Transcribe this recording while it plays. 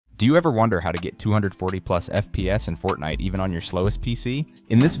Do you ever wonder how to get 240 plus FPS in Fortnite even on your slowest PC?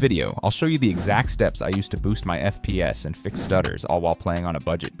 In this video, I'll show you the exact steps I use to boost my FPS and fix stutters, all while playing on a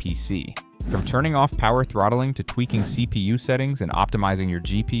budget PC. From turning off power throttling to tweaking CPU settings and optimizing your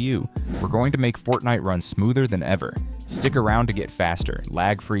GPU, we're going to make Fortnite run smoother than ever. Stick around to get faster,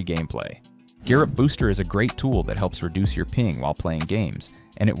 lag-free gameplay. GearUp Booster is a great tool that helps reduce your ping while playing games,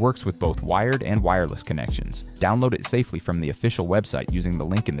 and it works with both wired and wireless connections. Download it safely from the official website using the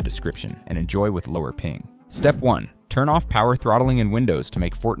link in the description, and enjoy with lower ping. Step 1. Turn off power throttling in Windows to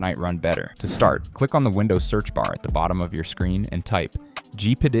make Fortnite run better. To start, click on the Windows search bar at the bottom of your screen and type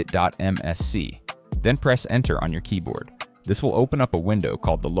gpedit.msc. Then press Enter on your keyboard. This will open up a window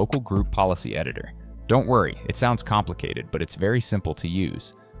called the Local Group Policy Editor. Don't worry, it sounds complicated, but it's very simple to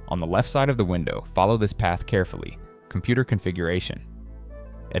use. On the left side of the window, follow this path carefully. Computer Configuration,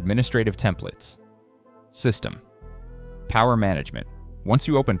 Administrative Templates, System, Power Management. Once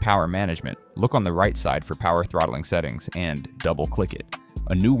you open Power Management, look on the right side for power throttling settings and double-click it.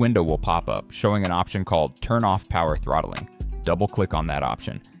 A new window will pop up showing an option called Turn Off Power Throttling. Double-click on that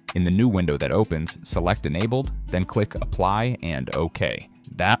option. In the new window that opens, select Enabled, then click Apply and OK.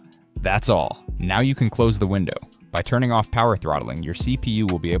 That's all. Now you can close the window. By turning off power throttling, your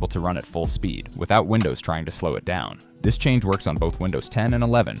CPU will be able to run at full speed, without Windows trying to slow it down. This change works on both Windows 10 and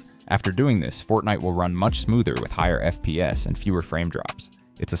 11. After doing this, Fortnite will run much smoother with higher FPS and fewer frame drops.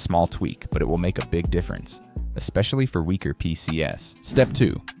 It's a small tweak, but it will make a big difference, especially for weaker PCs. Step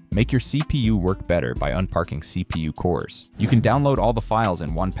 2. Make your CPU work better by unparking CPU cores. You can download all the files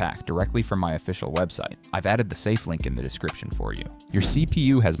in one pack directly from my official website. I've added the safe link in the description for you. Your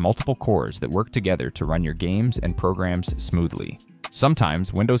CPU has multiple cores that work together to run your games and programs smoothly.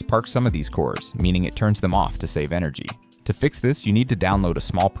 Sometimes Windows parks some of these cores, meaning it turns them off to save energy. To fix this, you need to download a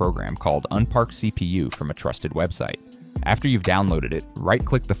small program called Unpark CPU from a trusted website. After you've downloaded it,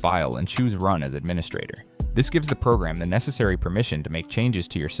 right-click the file and choose Run as administrator. This gives the program the necessary permission to make changes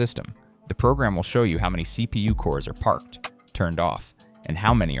to your system. The program will show you how many CPU cores are parked, turned off, and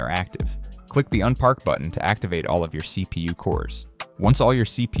how many are active. Click the Unpark button to activate all of your CPU cores. Once all your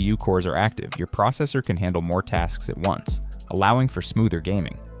CPU cores are active, your processor can handle more tasks at once, allowing for smoother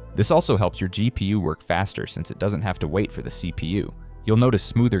gaming. This also helps your GPU work faster since it doesn't have to wait for the CPU. You'll notice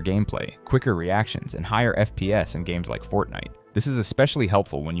smoother gameplay, quicker reactions, and higher FPS in games like Fortnite. This is especially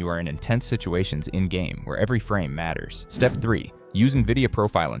helpful when you are in intense situations in-game where every frame matters. Step 3. Use NVIDIA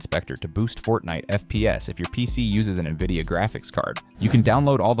Profile Inspector to boost Fortnite FPS if your PC uses an NVIDIA graphics card. You can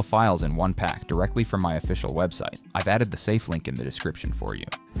download all the files in one pack directly from my official website. I've added the safe link in the description for you.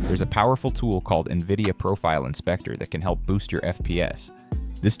 There's a powerful tool called NVIDIA Profile Inspector that can help boost your FPS.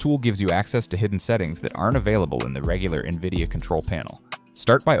 This tool gives you access to hidden settings that aren't available in the regular NVIDIA control panel.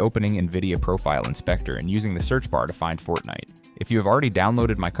 Start by opening NVIDIA Profile Inspector and using the search bar to find Fortnite. If you have already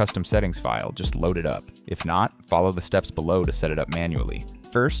downloaded my custom settings file, just load it up. If not, follow the steps below to set it up manually.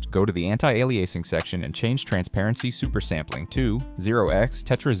 First, go to the anti-aliasing section and change transparency supersampling to 0x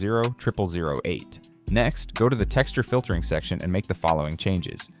Tetra 0 0008. Next, go to the texture filtering section and make the following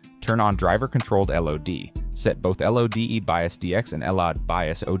changes. Turn on driver-controlled LOD. Set both LODE bias DX and LOD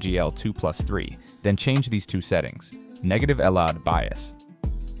bias OGL 2+3. Then change these two settings. Negative LOD bias.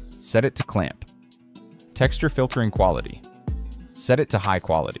 Set it to clamp. Texture filtering quality. Set it to high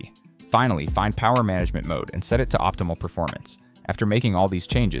quality. Finally, find power management mode and set it to optimal performance. After making all these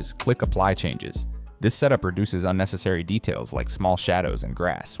changes, click Apply Changes. This setup reduces unnecessary details like small shadows and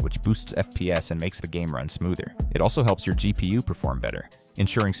grass, which boosts FPS and makes the game run smoother. It also helps your GPU perform better,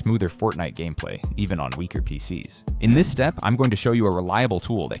 ensuring smoother Fortnite gameplay, even on weaker PCs. In this step, I'm going to show you a reliable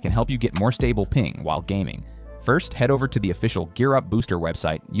tool that can help you get more stable ping while gaming. First, head over to the official GearUp Booster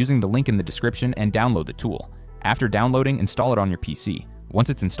website using the link in the description and download the tool. After downloading, install it on your PC.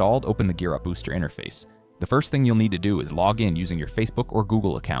 Once it's installed, open the GearUp Booster interface. The first thing you'll need to do is log in using your Facebook or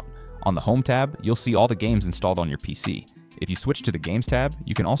Google account. On the Home tab, you'll see all the games installed on your PC. If you switch to the Games tab,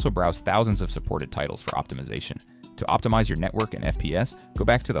 you can also browse thousands of supported titles for optimization. To optimize your network and FPS, go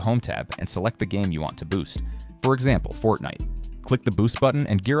back to the Home tab and select the game you want to boost. For example, Fortnite. Click the Boost button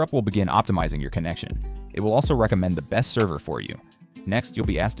and GearUp will begin optimizing your connection. It will also recommend the best server for you. Next, you'll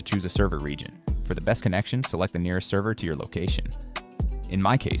be asked to choose a server region. For the best connection, select the nearest server to your location. In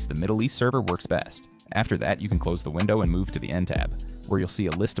my case, the Middle East server works best. After that, you can close the window and move to the End tab, where you'll see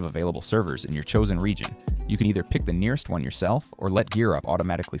a list of available servers in your chosen region. You can either pick the nearest one yourself or let GearUp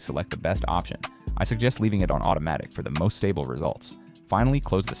automatically select the best option. I suggest leaving it on automatic for the most stable results. Finally,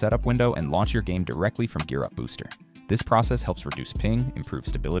 close the setup window and launch your game directly from GearUp Booster. This process helps reduce ping, improve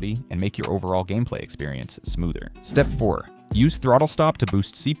stability, and make your overall gameplay experience smoother. Step 4. Use throttle stop to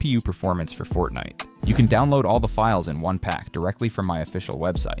boost CPU performance for Fortnite. You can download all the files in one pack directly from my official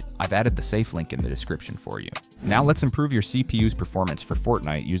website. I've added the safe link in the description for you. Now let's improve your CPU's performance for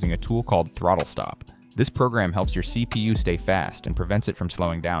Fortnite using a tool called throttle stop. This program helps your CPU stay fast and prevents it from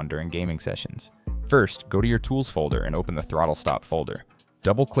slowing down during gaming sessions. First, go to your Tools folder and open the throttle stop folder.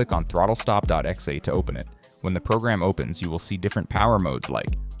 Double-click on throttlestop.exe to open it. When the program opens, you will see different power modes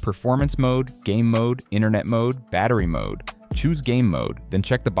like Performance Mode, Game Mode, Internet Mode, Battery Mode. Choose Game Mode, then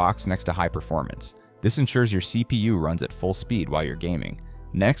check the box next to High Performance. This ensures your CPU runs at full speed while you're gaming.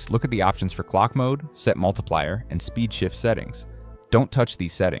 Next, look at the options for Clock Mode, Set Multiplier, and Speed Shift settings. Don't touch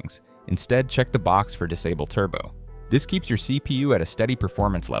these settings. Instead, check the box for Disable Turbo. This keeps your CPU at a steady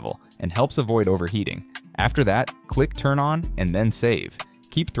performance level and helps avoid overheating. After that, click Turn On and then Save.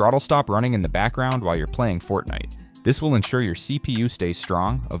 Keep throttle stop running in the background while you're playing Fortnite. This will ensure your CPU stays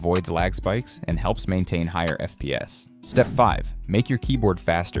strong, avoids lag spikes, and helps maintain higher FPS. Step 5. Make your keyboard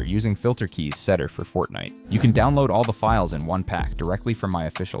faster using Filter Keys Setter for Fortnite. You can download all the files in one pack directly from my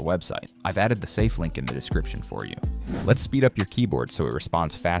official website. I've added the safe link in the description for you. Let's speed up your keyboard so it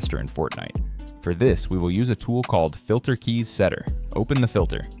responds faster in Fortnite. For this, we will use a tool called Filter Keys Setter. Open the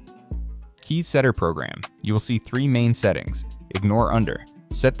filter. Keys Setter program. You will see 3 main settings. Ignore under.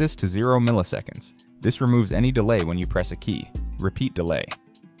 Set this to 0 milliseconds. This removes any delay when you press a key. Repeat delay.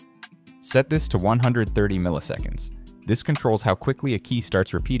 Set this to 130 milliseconds. This controls how quickly a key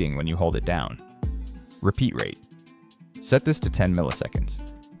starts repeating when you hold it down. Repeat rate. Set this to 10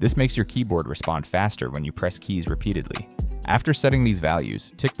 milliseconds. This makes your keyboard respond faster when you press keys repeatedly. After setting these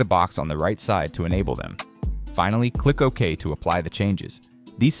values, tick the box on the right side to enable them. Finally, click OK to apply the changes.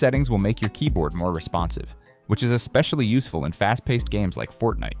 These settings will make your keyboard more responsive, which is especially useful in fast-paced games like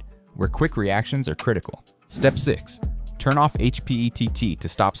Fortnite, where quick reactions are critical. Step 6. Turn off HPETT to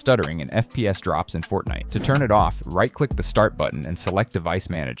stop stuttering and FPS drops in Fortnite. To turn it off, right-click the Start button and select Device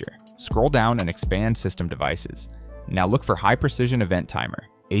Manager. Scroll down and expand System Devices. Now look for High Precision Event Timer,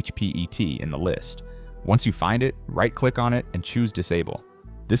 HPET, in the list. Once you find it, right-click on it and choose Disable.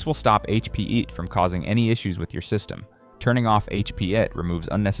 This will stop HPET from causing any issues with your system. Turning off HPET removes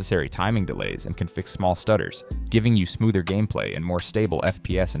unnecessary timing delays and can fix small stutters, giving you smoother gameplay and more stable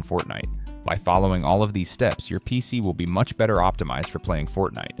FPS in Fortnite. By following all of these steps, your PC will be much better optimized for playing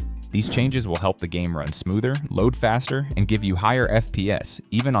Fortnite. These changes will help the game run smoother, load faster, and give you higher FPS,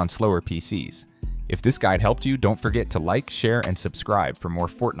 even on slower PCs. If this guide helped you, don't forget to like, share, and subscribe for more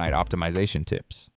Fortnite optimization tips.